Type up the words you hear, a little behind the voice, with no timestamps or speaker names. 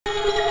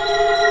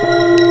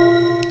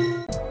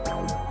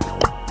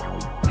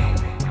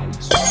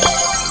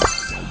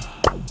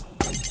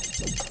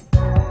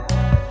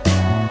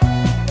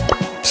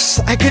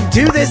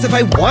do this if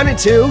I wanted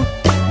to.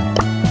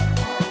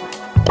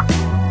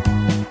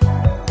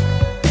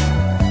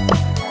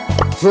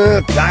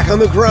 Back on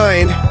the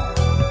grind.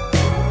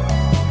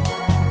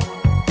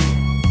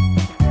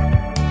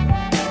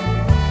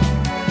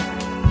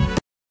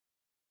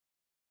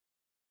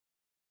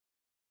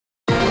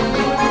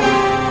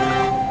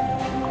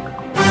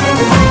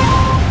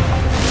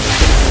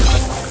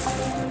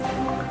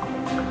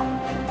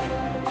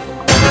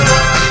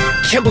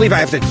 Can't believe I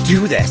have to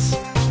do this.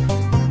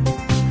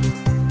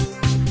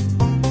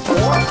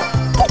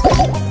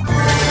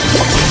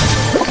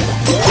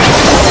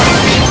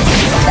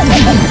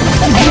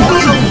 Leave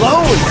me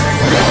alone!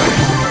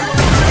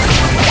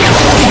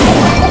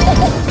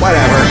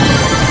 Whatever.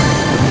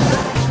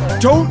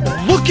 Don't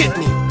look at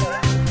me!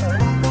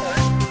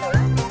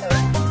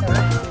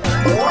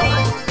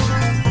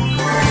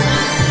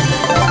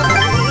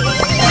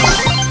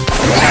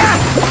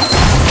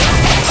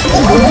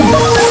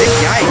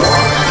 Yikes!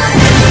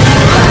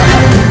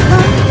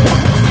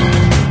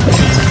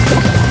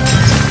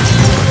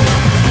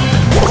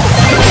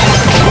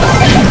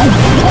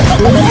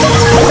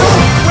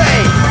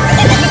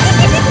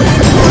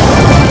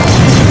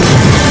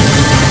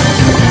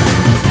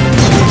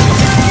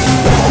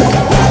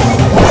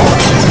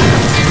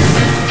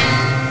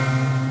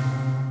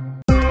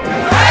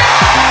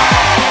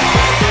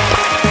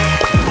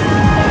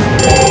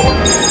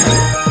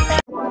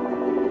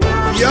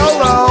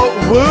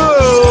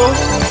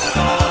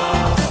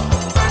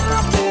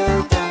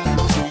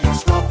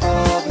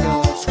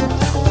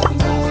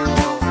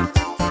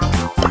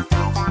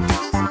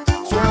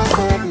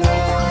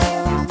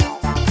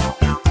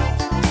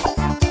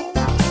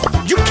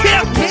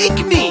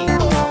 Make me!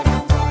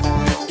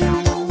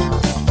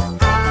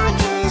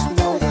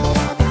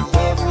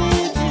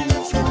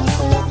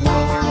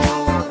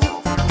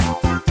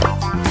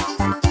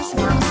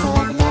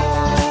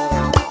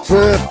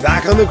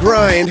 Back on the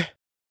grind.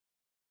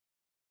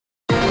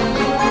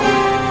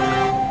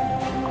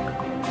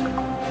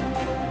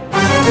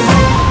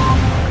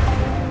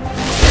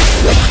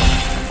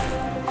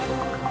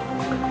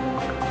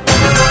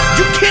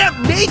 You can't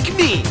make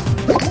me!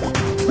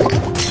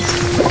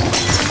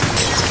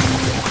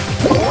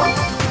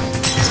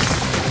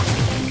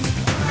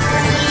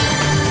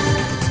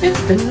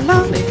 It's been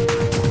lovely.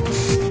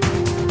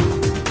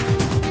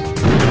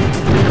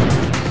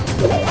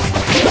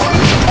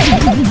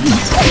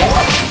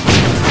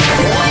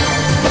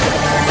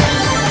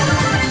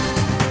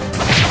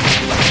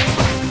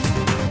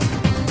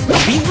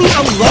 Leave me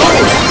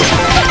alone!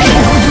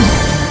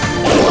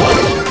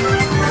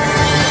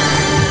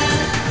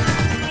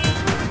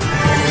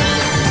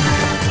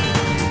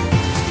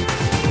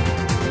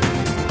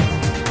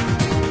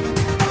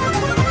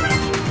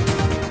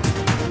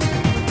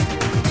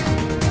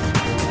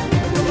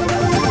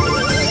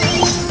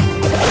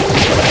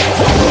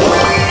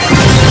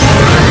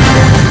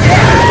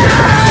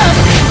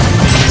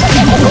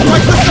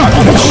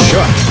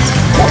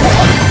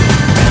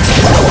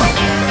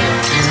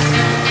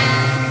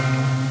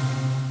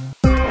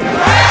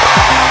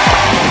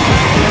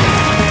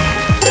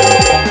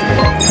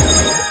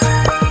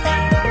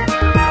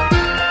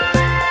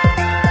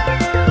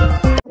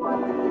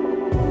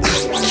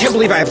 Can't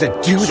believe I have to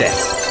do this.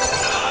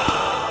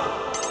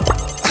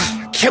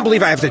 Can't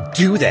believe I have to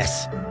do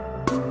this.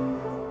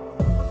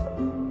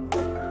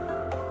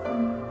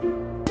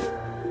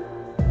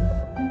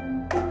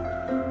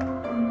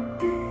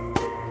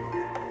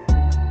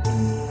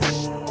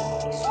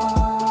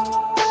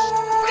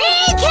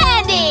 Free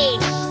candy!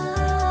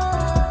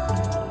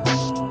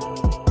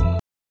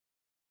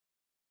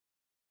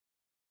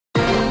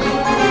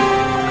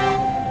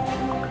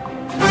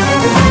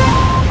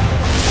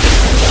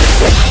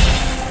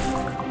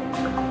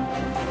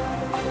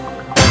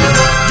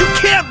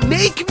 Can't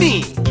make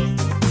me!